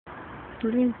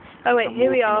Oh wait,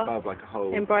 here we are above like a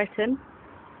whole... in Brighton.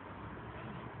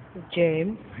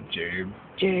 James. James.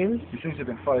 James. He seems to have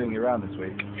been following you around this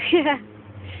week. Yeah.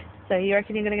 So you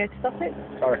reckon you're going to go to Sussex?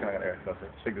 I reckon I'm going to go to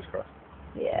Sussex. Fingers crossed.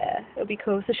 Yeah, it'll be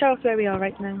cool. So show us where we are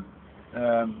right now.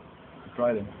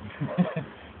 Brighton.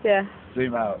 Yeah.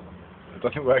 Zoom out. It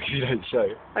doesn't work if you don't show.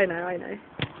 I know.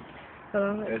 Hold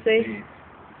on, let's There's see.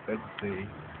 Let's see.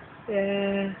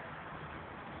 Yeah.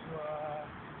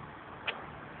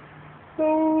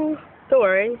 Oh, don't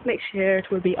worry. Next year it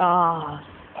will be ours.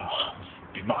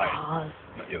 Be mine. Ours.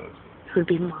 Not yours. It will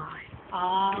be mine.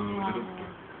 Ours.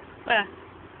 Where?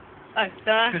 Oh,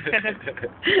 there.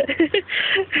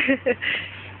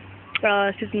 Oh,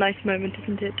 it's just a nice moment,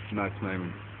 isn't it? Nice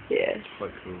moment. Yeah.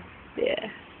 Quite cool. Yeah.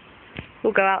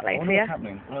 We'll go out later, yeah? What's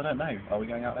happening? Well, I don't know. Are we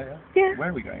going out later? Yeah. Where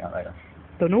are we going out later?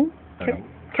 Don't know. Don't know.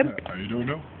 I don't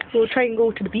know. We'll try and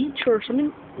go to the beach or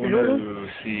something. Well, no,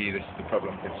 see, this is the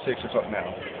problem. It's 6 o'clock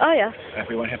now. Oh, yeah. And if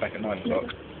we want to head back at 9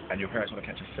 o'clock, and your parents want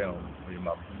to catch a film, or your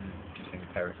mum, do you think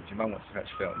your parents, if your mum wants to catch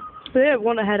a film? They don't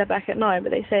want to head back at 9,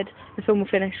 but they said the film will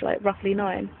finish like roughly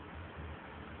 9.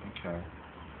 Okay.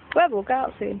 Well, we'll go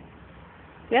out soon.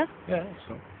 Yeah? Yeah, that's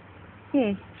cool.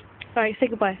 Alright, say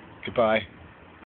goodbye. Goodbye.